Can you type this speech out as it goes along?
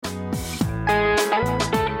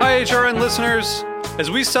HRN listeners.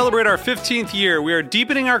 As we celebrate our 15th year, we are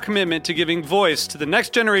deepening our commitment to giving voice to the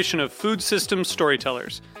next generation of food systems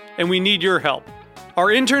storytellers, and we need your help. Our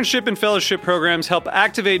internship and fellowship programs help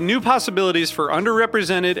activate new possibilities for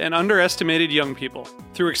underrepresented and underestimated young people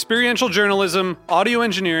through experiential journalism, audio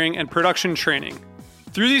engineering, and production training.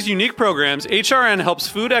 Through these unique programs, HRN helps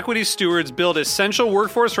food equity stewards build essential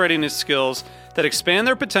workforce readiness skills that expand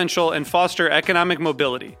their potential and foster economic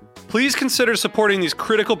mobility. Please consider supporting these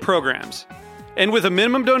critical programs. And with a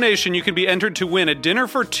minimum donation, you can be entered to win a dinner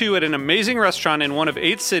for two at an amazing restaurant in one of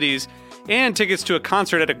 8 cities and tickets to a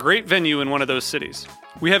concert at a great venue in one of those cities.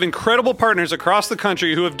 We have incredible partners across the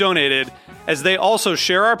country who have donated, as they also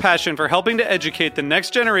share our passion for helping to educate the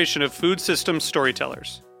next generation of food systems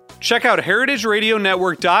storytellers. Check out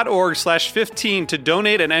heritageradionetwork.org/15 to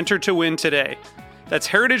donate and enter to win today. That's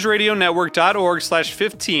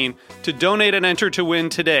heritageradionetwork.org/15 to donate and enter to win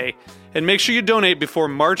today. And make sure you donate before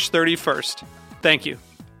March 31st. Thank you.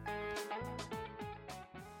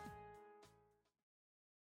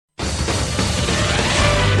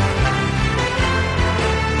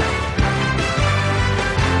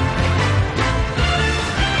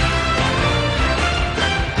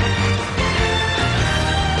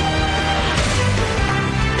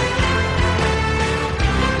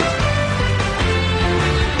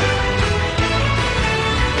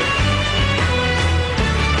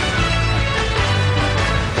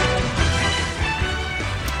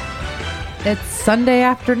 It's Sunday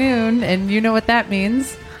afternoon, and you know what that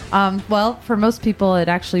means. Well, for most people, it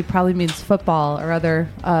actually probably means football or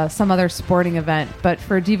some other sporting event. But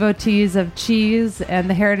for devotees of cheese and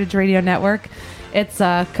the Heritage Radio Network, it's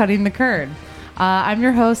Cutting the Curd. I'm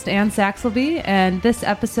your host, Ann Saxelby, and this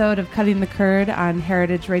episode of Cutting the Curd on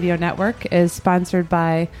Heritage Radio Network is sponsored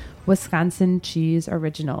by Wisconsin Cheese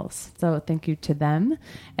Originals. So thank you to them,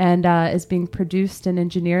 and is being produced and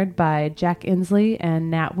engineered by Jack Inslee and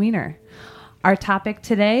Nat Weiner. Our topic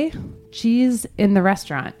today, cheese in the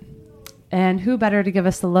restaurant. And who better to give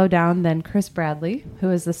us the lowdown than Chris Bradley,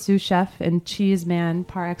 who is the sous chef and cheese man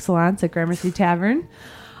par excellence at Gramercy Tavern.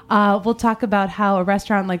 We'll talk about how a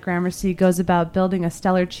restaurant like Gramercy goes about building a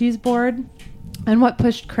stellar cheese board and what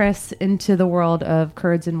pushed Chris into the world of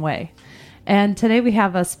curds and whey. And today we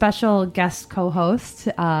have a special guest co-host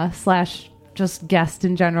 / just guest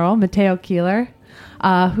in general, Mateo Kehler,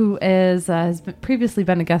 who has previously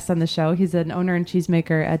been a guest on the show. He's an owner and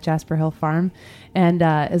cheesemaker at Jasper Hill Farm and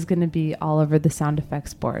is going to be all over the sound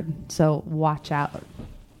effects board. So watch out.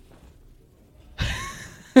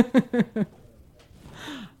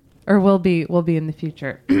 Or will be in the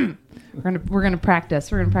future. We're gonna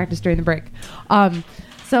practice. We're gonna practice during the break.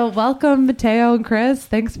 So welcome, Mateo and Chris.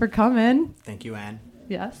 Thanks for coming. Thank you, Ann.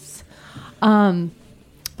 Yes.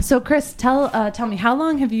 So, Chris, tell me, how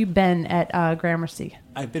long have you been at Gramercy?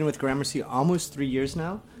 I've been with Gramercy almost 3 years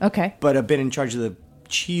now. Okay. But I've been in charge of the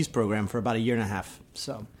cheese program for about a year and a half.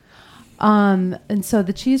 So, and so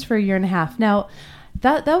the cheese for a year and a half. Now,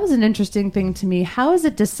 that was an interesting thing to me. How is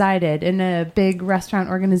it decided in a big restaurant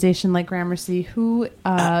organization like Gramercy who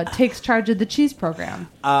takes charge of the cheese program?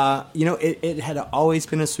 It had always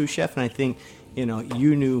been a sous chef, and I think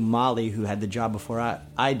you knew Molly, who had the job before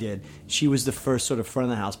I did. She was the first sort of front of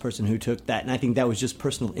the house person who took that, and I think that was just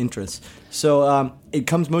personal interest. So it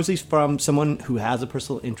comes mostly from someone who has a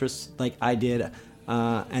personal interest, like I did,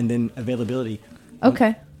 and then availability.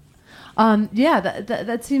 Okay.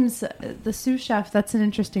 That seems, the sous chef, that's an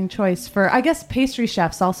interesting choice for, I guess pastry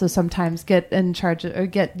chefs also sometimes get in charge or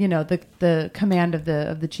get, the command of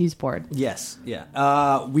the cheese board. Yes.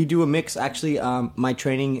 Yeah. We do a mix. Actually, my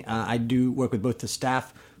training, I do work with both the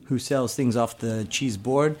staff who sells things off the cheese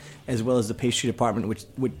board as well as the pastry department, which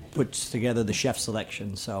puts together the chef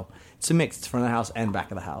selection. So it's a mix. It's front of the house and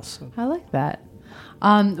back of the house. I like that.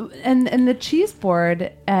 And the cheese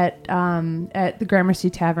board at the Gramercy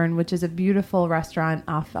Tavern, which is a beautiful restaurant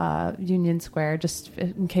off Union Square, just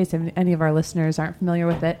in case any of our listeners aren't familiar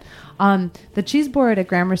with it. The cheese board at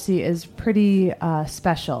Gramercy is pretty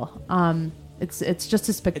special. It's just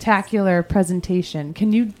a spectacular presentation.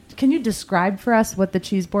 Can you describe for us what the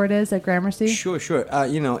cheese board is at Gramercy? Sure.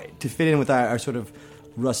 To fit in with our sort of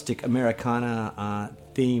rustic Americana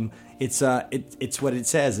theme. It's what it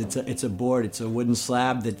says. It's a board. It's a wooden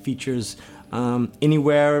slab that features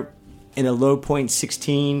anywhere in a low point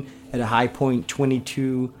 16, at a high point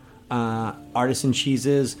 22 artisan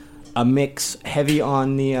cheeses. A mix heavy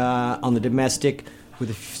on the domestic with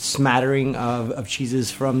a smattering of cheeses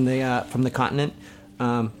from the continent.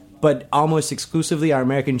 But almost exclusively, our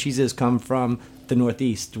American cheeses come from the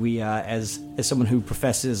Northeast. We, as someone who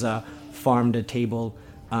professes farm to table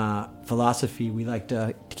philosophy, we like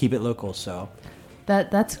to keep it local. So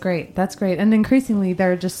That's great. That's great. And increasingly,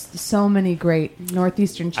 there are just so many great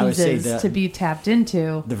Northeastern cheeses to be tapped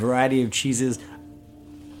into. The variety of cheeses.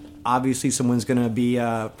 Obviously, someone's going to be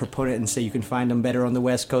a proponent and say you can find them better on the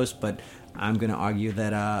West Coast, but I'm going to argue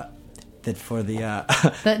that for the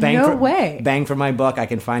bang for my buck, I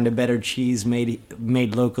can find a better cheese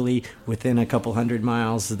made locally within a couple 100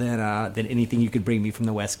 miles than anything you could bring me from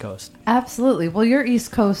the West Coast. Absolutely. Well, you're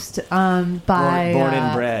East Coast born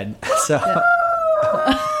and bred. So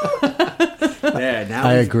there, now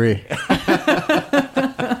I agree.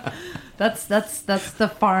 That's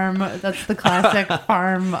the farm. That's the classic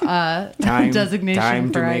farm designation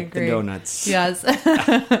time for to I make agree. the donuts. Yes.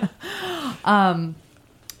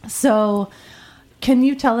 So, can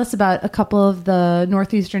you tell us about a couple of the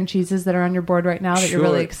Northeastern cheeses that are on your board right now that you're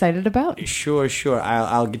really excited about? Sure.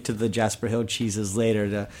 I'll get to the Jasper Hill cheeses later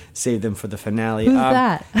to save them for the finale. Who's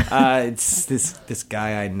that? It's this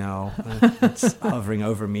guy I know. It's hovering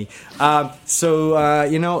over me. One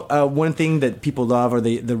thing that people love are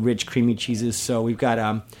the rich, creamy cheeses. So we've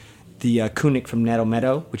got the Kunick from Nettle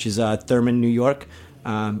Meadow, which is Thurman, New York.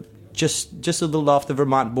 Just a little off the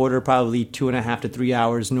Vermont border, probably 2.5 to 3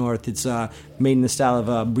 hours north. It's made in the style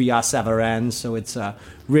of brioche Savarin, so it's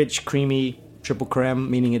rich, creamy, triple creme,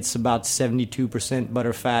 meaning it's about 72%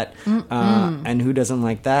 butter fat. And who doesn't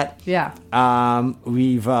like that? Yeah.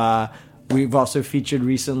 We've also featured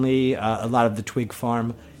recently a lot of the Twig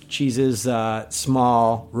Farm cheeses,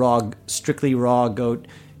 small, strictly raw goat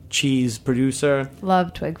cheese producer.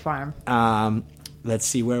 Love Twig Farm. Let's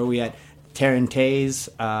see, where are we at? Tarentaise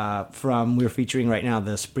we're featuring right now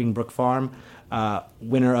the Springbrook Farm,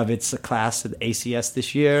 winner of its class at ACS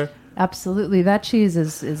this year. Absolutely, that cheese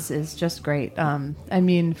is just great. I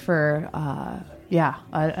mean, for I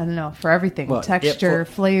don't know, for everything, texture,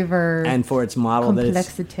 flavor, and for its model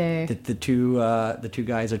complexity that the two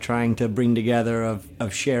guys are trying to bring together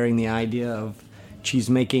of sharing the idea of cheese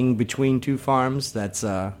making between two farms. That's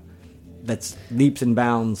leaps and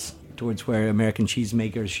bounds towards where American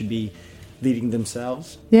cheesemakers should be leading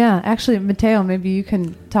themselves. Yeah, actually, Mateo, maybe you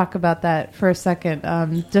can talk about that for a second.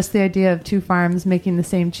 Just the idea of two farms making the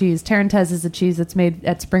same cheese. Tarentaise is a cheese that's made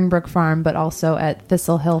at Springbrook Farm, but also at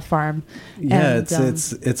Thistle Hill Farm. Yeah,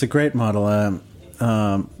 it's a great model.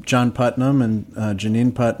 John Putnam and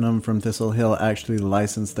Janine Putnam from Thistle Hill actually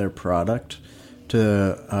licensed their product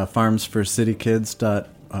to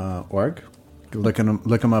farmsforcitykids.org. Look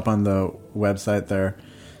them up on the website there.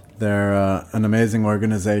 They're an amazing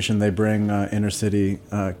organization. They bring inner city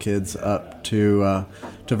kids up to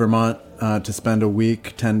Vermont to spend a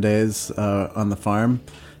week, 10 days on the farm.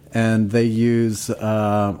 And they use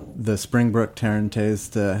the Springbrook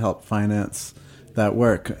Tarentaise to help finance that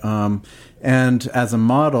work. And as a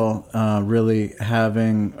model, really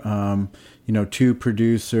having two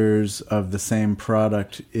producers of the same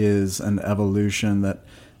product is an evolution that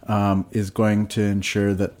is going to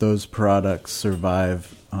ensure that those products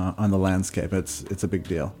survive on the landscape. It's a big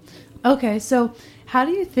deal. Okay, so how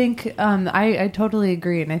do you think, I totally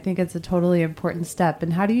agree, and I think it's a totally important step,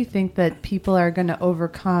 and how do you think that people are going to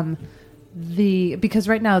overcome because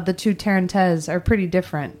right now the two Tarentaise are pretty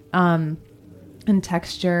different in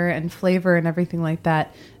texture and flavor and everything like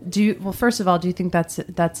that. First of all, do you think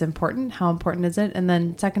that's important? How important is it? And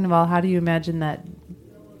then second of all, how do you imagine that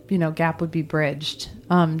gap would be bridged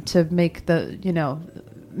to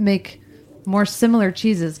make more similar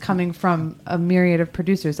cheeses coming from a myriad of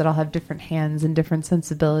producers that all have different hands and different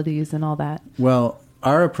sensibilities and all that? Well,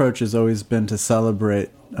 our approach has always been to celebrate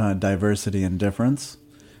diversity and difference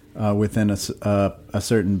within a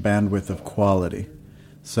certain bandwidth of quality.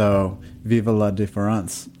 So, viva la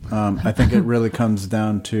différence. I think it really comes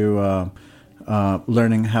down to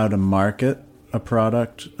learning how to market a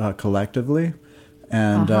product collectively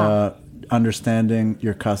and understanding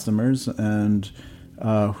your customers and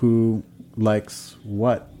who likes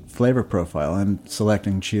what flavor profile and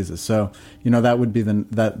selecting cheeses. So, that would be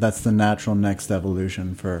that's the natural next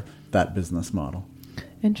evolution for that business model.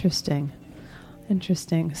 Interesting.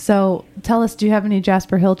 So, tell us, do you have any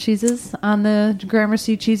Jasper Hill cheeses on the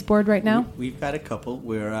Gramercy cheese board right now? We've got a couple.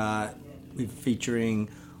 We're featuring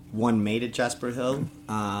one made at Jasper Hill,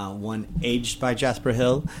 one aged by Jasper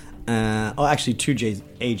Hill. Actually, two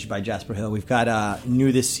aged by Jasper Hill. We've got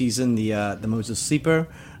new this season the Moses Sleeper,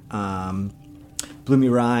 bloomy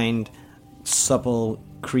rind, supple,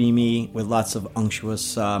 creamy with lots of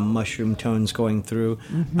unctuous mushroom tones going through.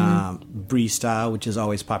 Brie style, which is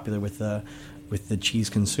always popular with the cheese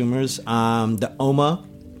consumers. The Oma,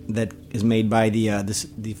 that is made by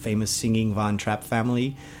the famous singing Von Trapp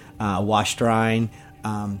family, washed rind,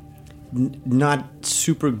 not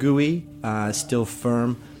super gooey, still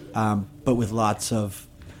firm. but with lots of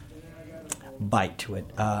bite to it.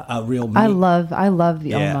 A real I love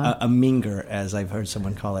the Oma. a minger, as I've heard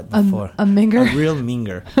someone call it before. A minger? A real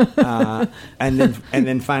minger. And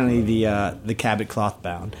then finally the Cabot cloth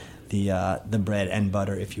bound, the bread and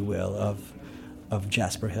butter, if you will, of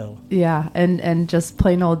Jasper Hill. Yeah, and just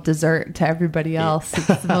plain old dessert to everybody else.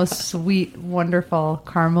 It's the most sweet, wonderful,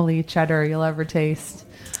 caramely cheddar you'll ever taste.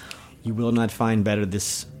 You will not find better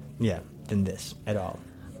than this at all.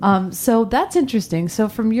 So that's interesting. So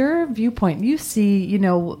from your viewpoint, you see,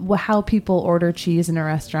 how people order cheese in a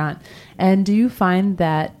restaurant. And do you find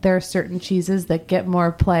that there are certain cheeses that get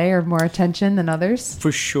more play or more attention than others?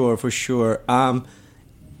 For sure.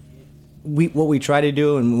 What we try to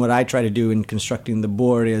do, and what I try to do in constructing the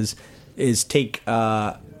board is take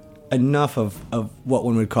enough of what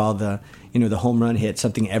one would call the home run hit,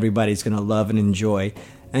 something everybody's going to love and enjoy,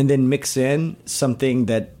 and then mix in something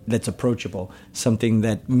that's approachable, something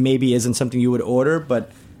that maybe isn't something you would order,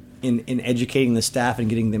 but in educating the staff and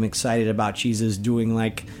getting them excited about cheeses, doing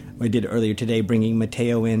like I did earlier today, bringing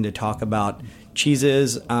Mateo in to talk about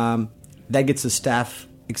cheeses, that gets the staff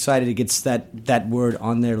excited. It gets that word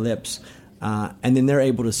on their lips, and then they're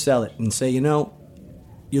able to sell it and say, you're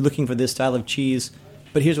looking for this style of cheese,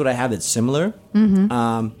 but here's what I have that's similar.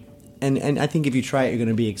 Mm-hmm. And I think if you try it, you're going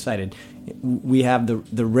to be excited. We have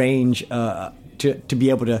the range to be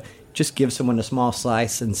able to just give someone a small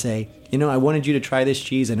slice and say, I wanted you to try this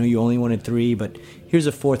cheese. I know you only wanted 3, but here's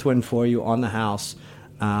a 4th one for you on the house.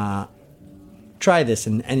 Try this.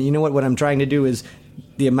 And you know what I'm trying to do is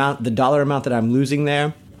the dollar amount that I'm losing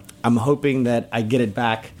there, I'm hoping that I get it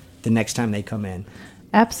back the next time they come in.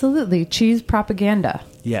 Absolutely. Cheese propaganda.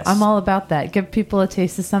 Yes. I'm all about that. Give people a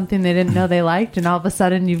taste of something they didn't know they liked, and all of a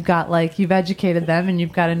sudden you've educated them and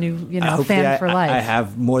you've got a new, fan for life. I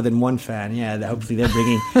have more than one fan, yeah. Hopefully they're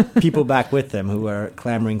bringing people back with them who are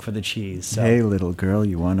clamoring for the cheese. So. Hey, little girl,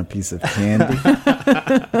 you want a piece of candy?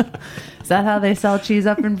 Is that how they sell cheese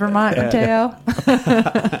up in Vermont, Mateo?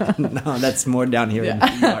 No, that's more down here in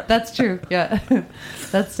New York. That's true, yeah.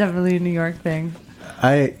 That's definitely a New York thing.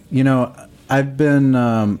 I've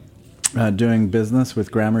been doing business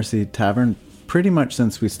with Gramercy Tavern pretty much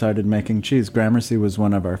since we started making cheese. Gramercy was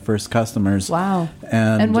one of our first customers. Wow.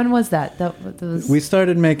 And when was that? We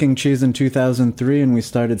started making cheese in 2003, and we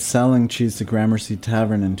started selling cheese to Gramercy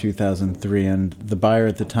Tavern in 2003. And the buyer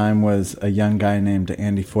at the time was a young guy named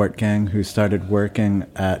Andy Fortgang, who started working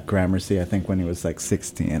at Gramercy, I think, when he was like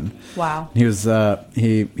 16. Wow. He was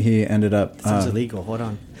he ended up... Sounds illegal. Hold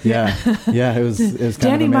on. Yeah, it was kind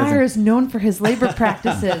Danny of amazing. Meyer is known for his labor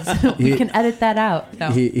practices. We can edit that out. No.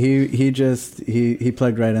 He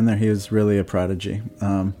plugged right in there. He was really a prodigy.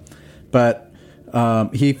 But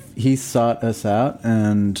he sought us out,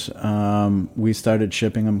 and we started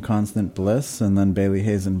shipping him Constant Bliss and then Bailey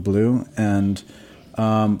Hazen Blue. And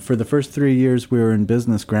for the first 3 years we were in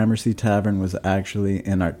business, Gramercy Tavern was actually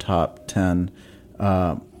in our top 10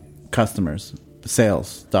 customers,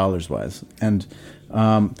 sales, dollars-wise. And...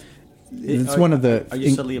 it's one of the. Are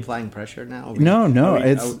you subtly applying pressure now? No.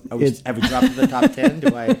 Have we dropped to the top 10?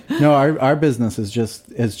 Do I? No, our business is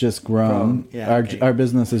just grown. Yeah, okay. Our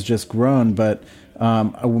business has just grown. But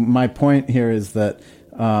my point here is that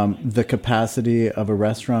the capacity of a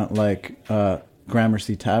restaurant like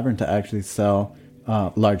Gramercy Tavern to actually sell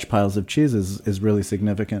large piles of cheese is really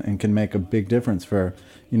significant and can make a big difference for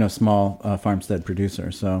small farmstead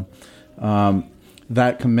producers. So.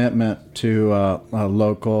 That commitment to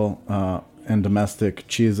local and domestic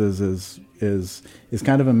cheeses is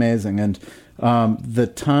kind of amazing, and the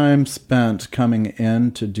time spent coming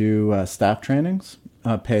in to do staff trainings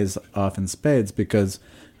pays off in spades, because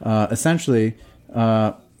essentially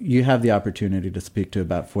you have the opportunity to speak to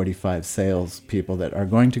about 45 sales people that are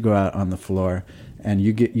going to go out on the floor, and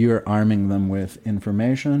you're arming them with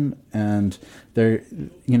information, and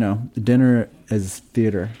dinner is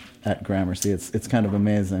theater at Gramercy. It's kind of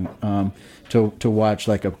amazing to watch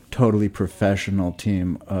like a totally professional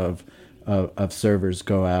team of servers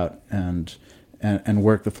go out and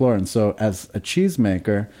work the floor. And so as a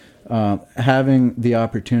cheesemaker, having the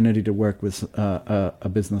opportunity to work with a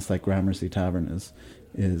business like Gramercy Tavern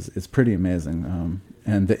is pretty amazing.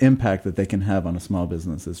 And the impact that they can have on a small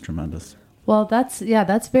business is tremendous. Well, that's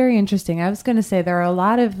very interesting. I was going to say there are a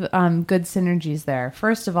lot of good synergies there.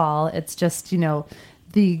 First of all, it's just,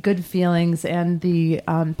 the good feelings and the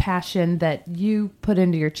passion that you put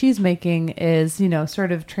into your cheese making is,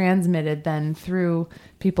 sort of transmitted then through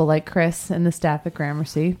people like Chris and the staff at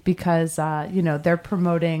Gramercy, because, they're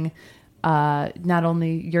promoting not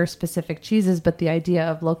only your specific cheeses, but the idea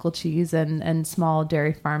of local cheese and small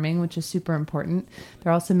dairy farming, which is super important.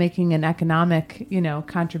 They're also making an economic,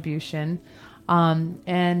 contribution.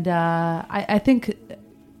 I think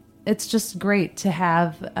it's just great to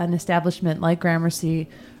have an establishment like Gramercy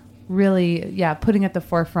really, putting at the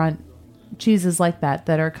forefront cheeses like that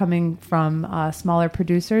are coming from smaller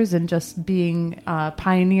producers and just being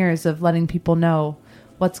pioneers of letting people know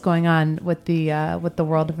what's going on with the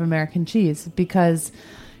world of American cheese. Because,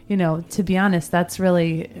 to be honest, that's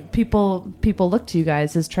really people look to you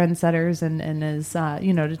guys as trendsetters and as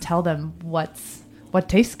to tell them what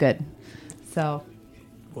tastes good. So,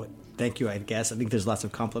 well, thank you. I guess I think there's lots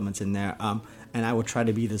of compliments in there. And I will try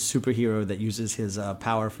to be the superhero that uses his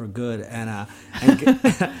power for good and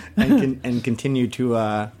continue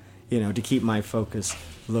to to keep my focus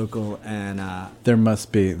local. And there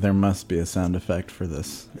must be a sound effect for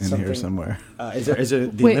this in here somewhere. Is there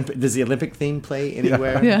does the Olympic theme play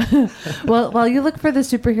anywhere? Yeah. Well, while you look for the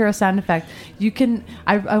superhero sound effect, you can.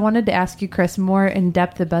 I wanted to ask you, Chris, more in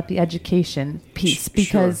depth about the education piece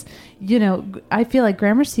because I feel like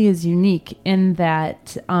Gramercy is unique in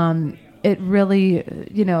that. It really,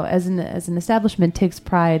 as an establishment, takes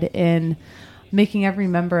pride in making every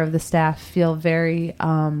member of the staff feel very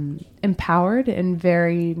empowered and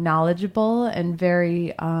very knowledgeable and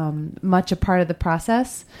very much a part of the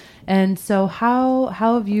process. And so how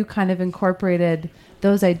have you kind of incorporated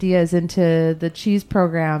those ideas into the cheese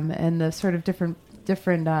program and the sort of different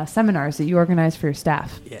seminars that you organize for your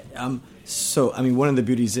staff? Yeah. So, one of the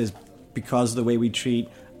beauties is because of the way we treat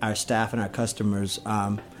our staff and our customers,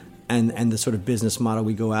 and the sort of business model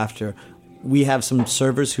we go after, we have some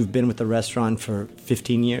servers who've been with the restaurant for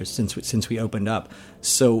 15 years since we opened up.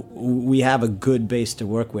 So we have a good base to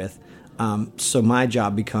work with. So my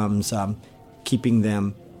job becomes keeping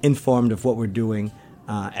them informed of what we're doing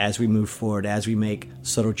as we move forward, as we make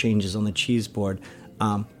subtle changes on the cheese board.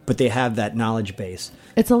 But they have that knowledge base.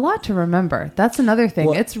 It's a lot to remember. That's another thing.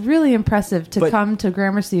 Well, it's really impressive to come to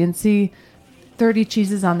Gramercy and see 30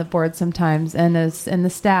 cheeses on the board sometimes, and the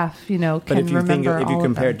staff, can remember all of them. But if you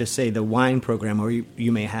compare it to, say, the wine program, where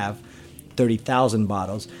you may have 30,000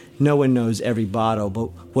 bottles, no one knows every bottle. But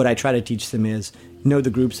what I try to teach them is know the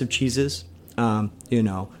groups of cheeses.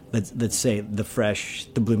 Let's say the fresh,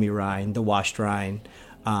 the bloomy rind, the washed rind,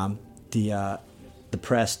 the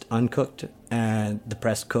pressed uncooked, and the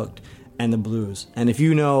pressed cooked, and the blues. And if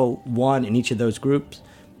you know one in each of those groups,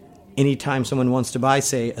 anytime someone wants to buy,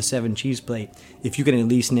 say, a 7 cheese plate, if you can at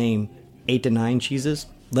least name 8 to 9 cheeses,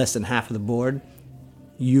 less than half of the board,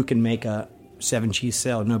 you can make a 7 cheese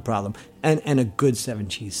sale, no problem, and a good 7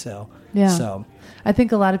 cheese sale. Yeah. So I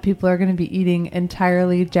think a lot of people are going to be eating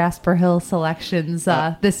entirely Jasper Hill selections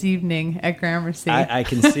this evening at Gramercy. I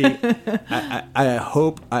can see.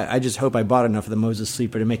 I just hope I bought enough of the Moses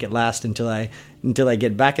Sleeper to make it last until I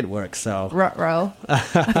get back at work. So Ruh-roh.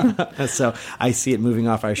 So I see it moving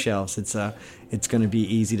off our shelves. It's going to be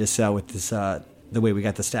easy to sell with this. The way we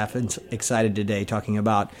got the staff excited today, talking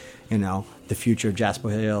about the future of Jasper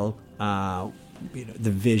Hill. The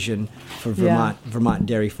vision for Vermont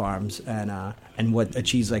dairy farms, and what a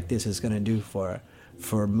cheese like this is going to do for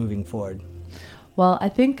moving forward. Well, I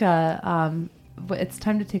think it's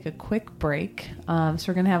time to take a quick break. So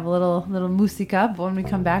we're going to have a little musica. But when we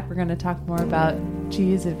come back, we're going to talk more about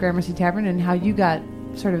cheese at Gramercy Tavern and how you got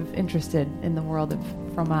sort of interested in the world of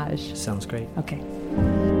fromage. Sounds great. Okay.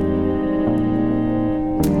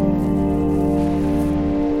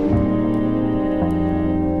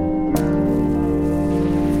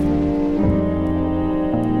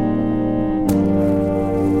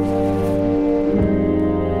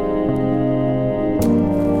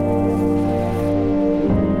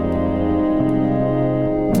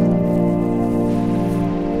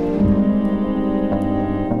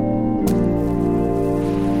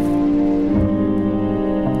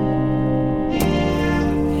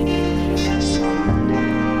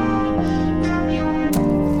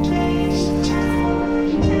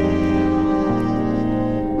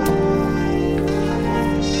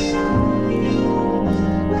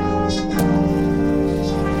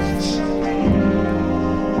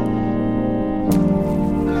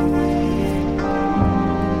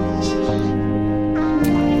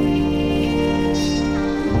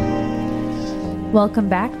 Welcome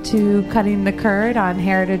back to Cutting the Curd on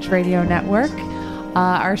Heritage Radio Network.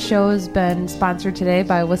 Our show has been sponsored today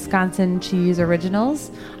by Wisconsin Cheese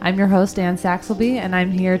Originals. I'm your host, Ann Saxelby, and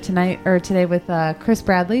I'm here today with Chris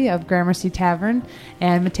Bradley of Gramercy Tavern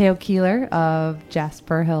and Mateo Kehler of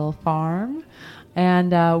Jasper Hill Farm.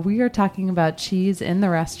 And we are talking about cheese in the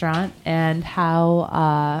restaurant and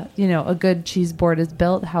how, a good cheese board is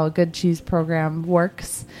built, how a good cheese program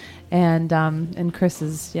works. And Chris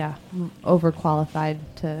is, overqualified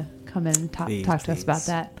to come in and talk to us about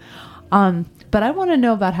that. But I want to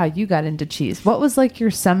know about how you got into cheese. What was like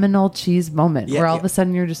your seminal cheese moment where all of a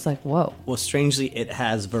sudden you're just like, whoa? Well, strangely, it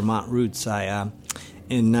has Vermont roots. I,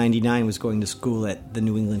 in '99, was going to school at the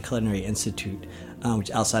New England Culinary Institute, which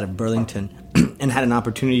is outside of Burlington, and had an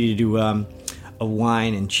opportunity to do a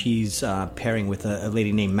wine and cheese pairing with a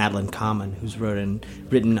lady named Madeline Common, who's written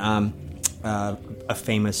a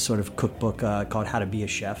famous sort of cookbook called How to Be a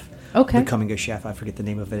Chef. Okay. Becoming a Chef. I forget the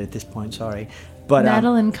name of it at this point, sorry. But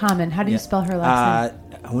Madeline Common. How do you spell her last name?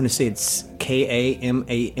 I want to say it's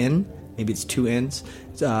Kaman. Maybe it's 2 N's.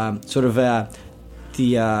 Sort of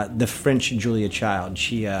the French Julia Child.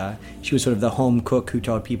 She was sort of the home cook who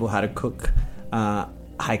taught people how to cook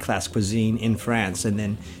high-class cuisine in France, and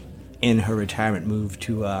then in her retirement moved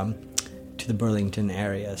to the Burlington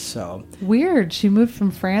area. So weird. She moved from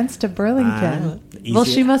France to Burlington. Well,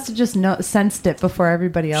 she must have just sensed it before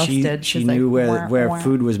everybody else did. She knew where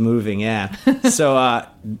food was moving. Yeah. So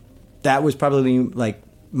that was probably like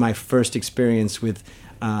my first experience with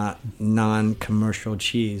non-commercial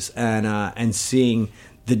cheese, and seeing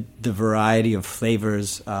the variety of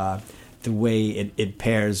flavors, the way it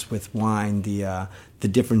pairs with wine, the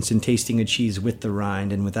difference in tasting a cheese with the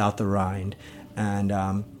rind and without the rind, and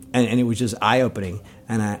it was just eye-opening.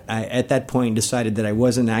 And I at that point decided that I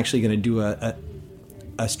wasn't actually going to do a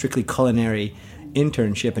strictly culinary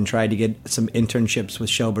internship, and tried to get some internships with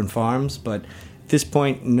Shelburne Farms. But at this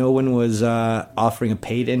point, no one was offering a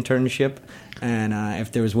paid internship. And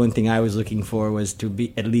if there was one thing I was looking for, was to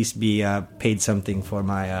at least be paid something for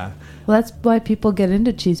my... well, that's why people get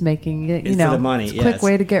into cheese making. For the money, it's a quick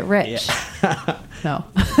way to get rich. Yeah. No.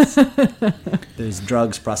 There's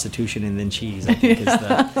drugs, prostitution, and then cheese, I think.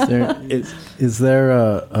 Is there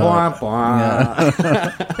a... Bwah,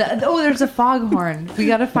 bwah. There's a foghorn. We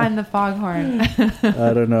got to find the foghorn.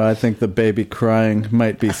 I don't know. I think the baby crying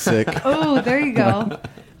might be sick. Oh, there you go.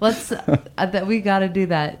 Let's... we got to do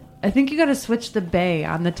that. I think you got to switch the bay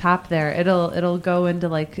on the top there. It'll go into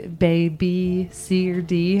like bay B, C, or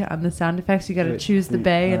D on the sound effects. You got to choose the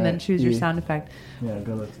bay and then choose your sound effect. Yeah,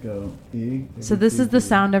 let's go E. So this is the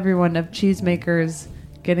sound, everyone, of cheesemakers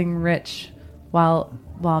getting rich while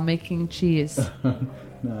making cheese.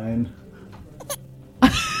 9.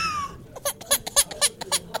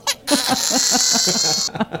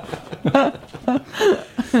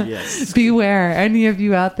 Yes. Beware, any of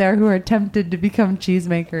you out there who are tempted to become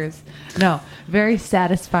cheesemakers. No, very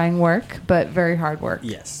satisfying work, but very hard work.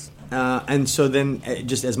 Yes. And so then,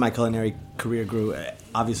 just as my culinary career grew,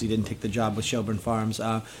 obviously didn't take the job with Shelburne Farms,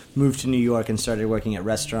 moved to New York and started working at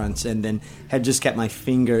restaurants, and then had just kept my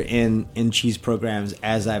finger in cheese programs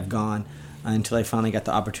as I've gone, until I finally got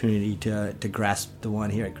the opportunity to grasp the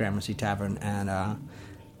one here at Gramercy Tavern, and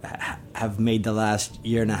have made the last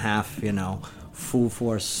year and a half, full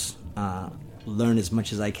force, learn as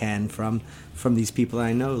much as I can from these people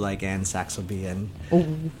I know, like Anne Saxelby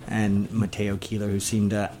and Mateo Kehler, who seem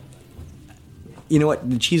to... You know what?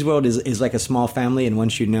 The cheese world is like a small family, and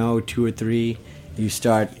once you know 2 or 3, you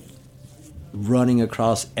start running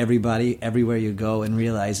across everybody everywhere you go and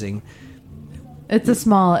realizing... It is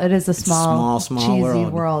a small cheesy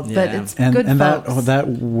world. Yeah. But it's good and folks. that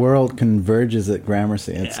world converges at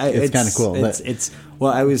Gramercy. It's kind of cool.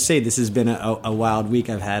 Well, I would say this has been a wild week.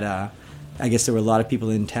 I've had, I guess there were a lot of people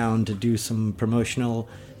in town to do some promotional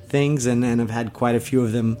things, and I've had quite a few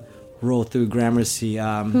of them roll through Gramercy.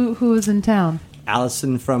 Who was in town?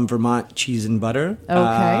 Allison from Vermont Cheese and Butter. Okay,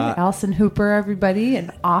 Allison Hooper, everybody,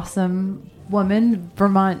 an awesome woman,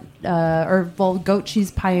 Vermont, goat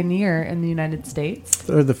cheese pioneer in the United States.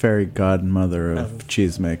 They're the fairy godmother of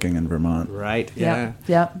cheese making in Vermont. Right, yeah.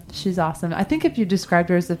 Yep, she's awesome. I think if you described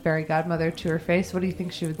her as the fairy godmother to her face, what do you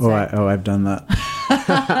think she would say? I've done that.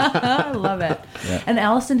 I love it. Yeah. And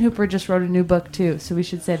Allison Hooper just wrote a new book, too, so we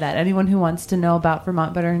should say that. Anyone who wants to know about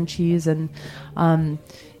Vermont butter and cheese and,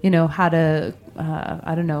 how to...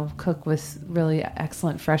 cook with really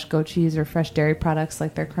excellent fresh goat cheese or fresh dairy products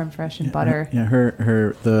like their creme fraiche and butter. Yeah,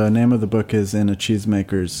 the name of the book is In a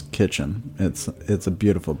Cheesemaker's Kitchen. It's a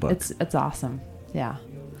beautiful book. It's awesome. Yeah.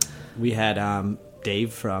 We had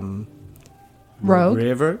Dave from Rogue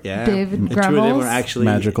River. Yeah. David the 2 of them were actually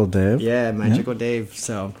Magical Dave. Yeah, Magical Dave.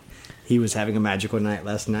 So he was having a magical night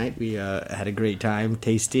last night. We had a great time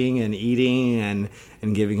tasting and eating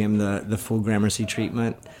and giving him the full Gramercy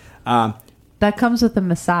treatment. That comes with a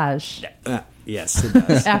massage. Yes, it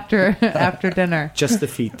does. after dinner. Just the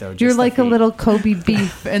feet, though. You're like a little Kobe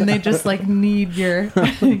beef, and they just like need your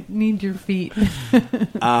feet.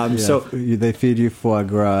 So they feed you foie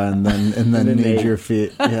gras and then need your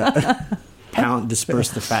feet. Yeah. Disperse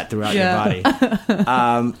the fat throughout your body.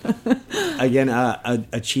 Again,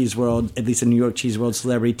 a Cheese World, at least a New York Cheese World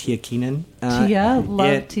celebrity, Tia Keenan.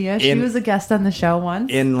 Love Tia. She was a guest on the show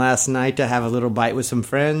once. In last night to have a little bite with some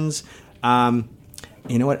friends.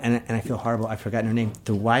 You know what? And I feel horrible. I've forgotten her name.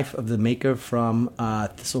 The wife of the maker from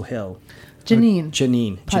Thistle Hill. Janine.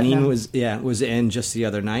 Janine was in just the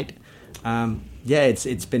other night.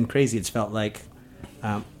 It's been crazy. It's felt like.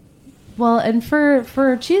 Well, and for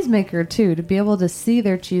a cheesemaker too, to be able to see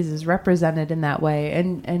their cheeses represented in that way,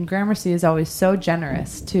 and Gramercy is always so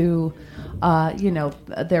generous to,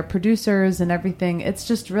 their producers and everything. It's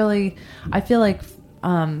just really, I feel like,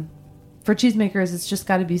 for cheesemakers, it's just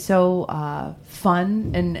got to be so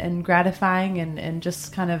fun and gratifying and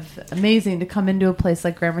just kind of amazing to come into a place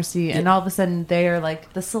like Gramercy and all of a sudden they are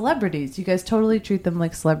like the celebrities. You guys totally treat them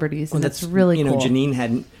like celebrities, and that's really cool. Janine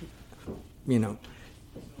hadn't,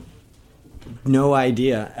 no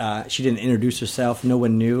idea. She didn't introduce herself. No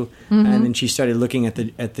one knew. Mm-hmm. And then she started looking at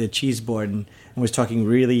the cheese board and was talking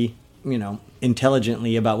really,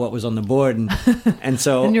 intelligently about what was on the board. And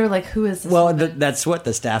so... and you were like, who is this? Well, that's what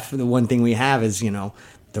the staff... The one thing we have is,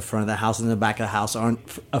 the front of the house and the back of the house aren't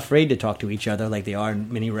afraid to talk to each other like they are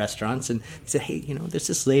in many restaurants. And he said, hey, there's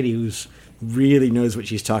this lady who's really knows what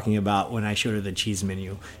she's talking about when I showed her the cheese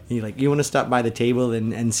menu. And you're like, you want to stop by the table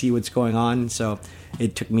and see what's going on? So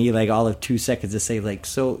it took me like all of 2 seconds to say like,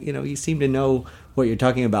 so, you seem to know what you're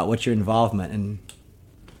talking about. What's your involvement? And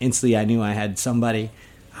instantly I knew I had somebody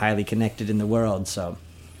highly connected in the world. So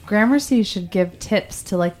Gramercy should give tips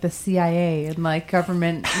to like the CIA and like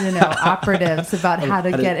government, operatives about how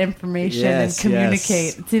to get information and communicate.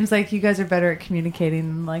 Yes. It seems like you guys are better at communicating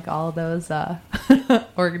than like all of those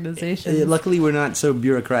organizations. Luckily, we're not so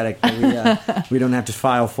bureaucratic that we don't have to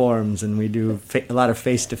file forms, and we do a lot of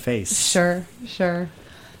face to face. Sure.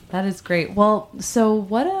 That is great. Well, so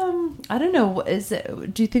what? I don't know.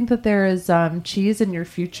 Do you think that there is cheese in your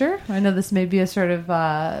future? I know this may be a sort of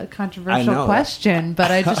controversial question,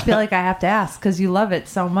 but I just feel like I have to ask because you love it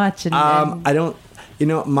so much. And I don't.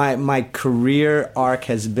 My career arc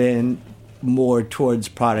has been more towards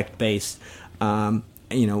product based. One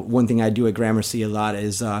thing I do at Gramercy a lot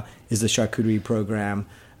is the charcuterie program.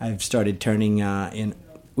 I've started turning in.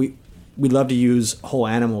 We love to use whole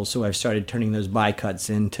animals, so I've started turning those bi-cuts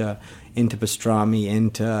into pastrami.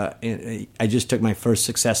 I just took my first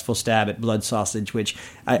successful stab at blood sausage, which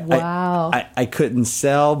I couldn't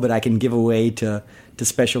sell, but I can give away to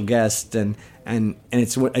special guests, and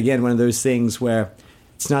it's again one of those things where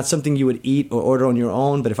it's not something you would eat or order on your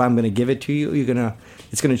own, but if I'm going to give it to you,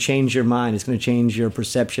 it's going to change your mind. It's going to change your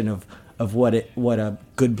perception of what a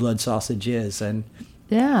good blood sausage is, and.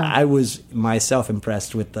 Yeah, I was myself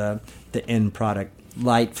impressed with the end product.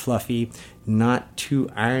 Light, fluffy, not too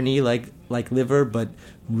irony like liver, but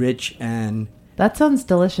rich and. That sounds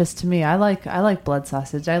delicious to me. I like blood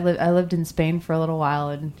sausage. I lived in Spain for a little while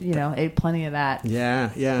and ate plenty of that.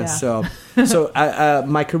 Yeah. So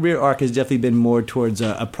my career arc has definitely been more towards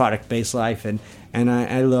a product based life, and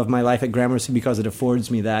I love my life at Gramercy because it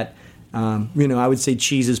affords me that. I would say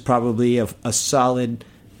cheese is probably a solid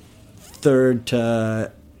third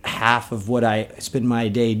to half of what I spend my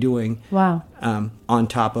day doing. Wow. On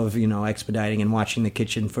top of expediting and watching the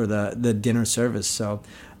kitchen for the dinner service. So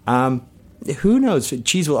who knows?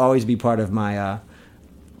 Cheese will always be part of my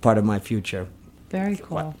future. Very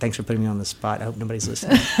cool. Well, thanks for putting me on the spot. I hope nobody's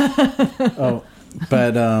listening.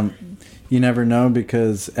 But you never know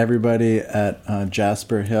because everybody at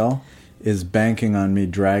Jasper Hill is banking on me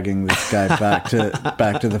dragging this guy back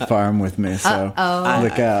to the farm with me. So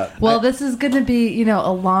look out. Well, this is going to be,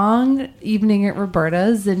 a long evening at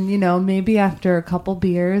Roberta's, and maybe after a couple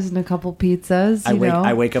beers and a couple pizzas.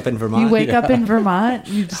 I wake up in Vermont. You wake up in Vermont.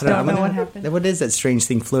 You just don't know what happened. What is that strange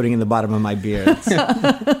thing floating in the bottom of my beer?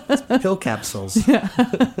 It's pill capsules. Yeah.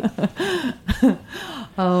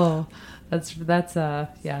 Oh, that's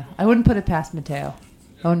yeah. I wouldn't put it past Mateo.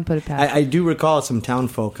 I wouldn't put it past. I do recall some town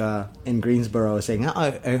folk in Greensboro saying,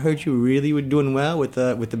 I heard you really were doing well with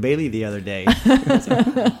the Bailey the other day.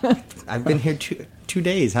 I've been here 2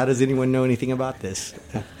 days. How does anyone know anything about this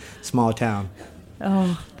small town?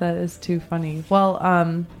 Oh, that is too funny. Well,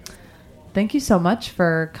 thank you so much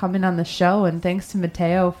for coming on the show, and thanks to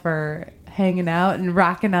Mateo for hanging out and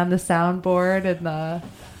rocking on the soundboard.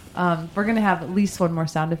 And we're going to have at least one more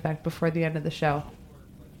sound effect before the end of the show.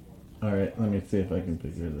 All right, let me see if I can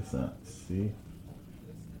figure this out. See?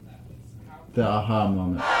 The aha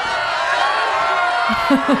moment.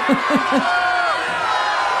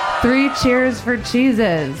 3 cheers for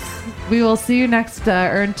cheeses. We will see you next,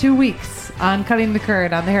 or in 2 weeks on Cutting the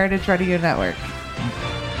Curd on the Heritage Radio Network.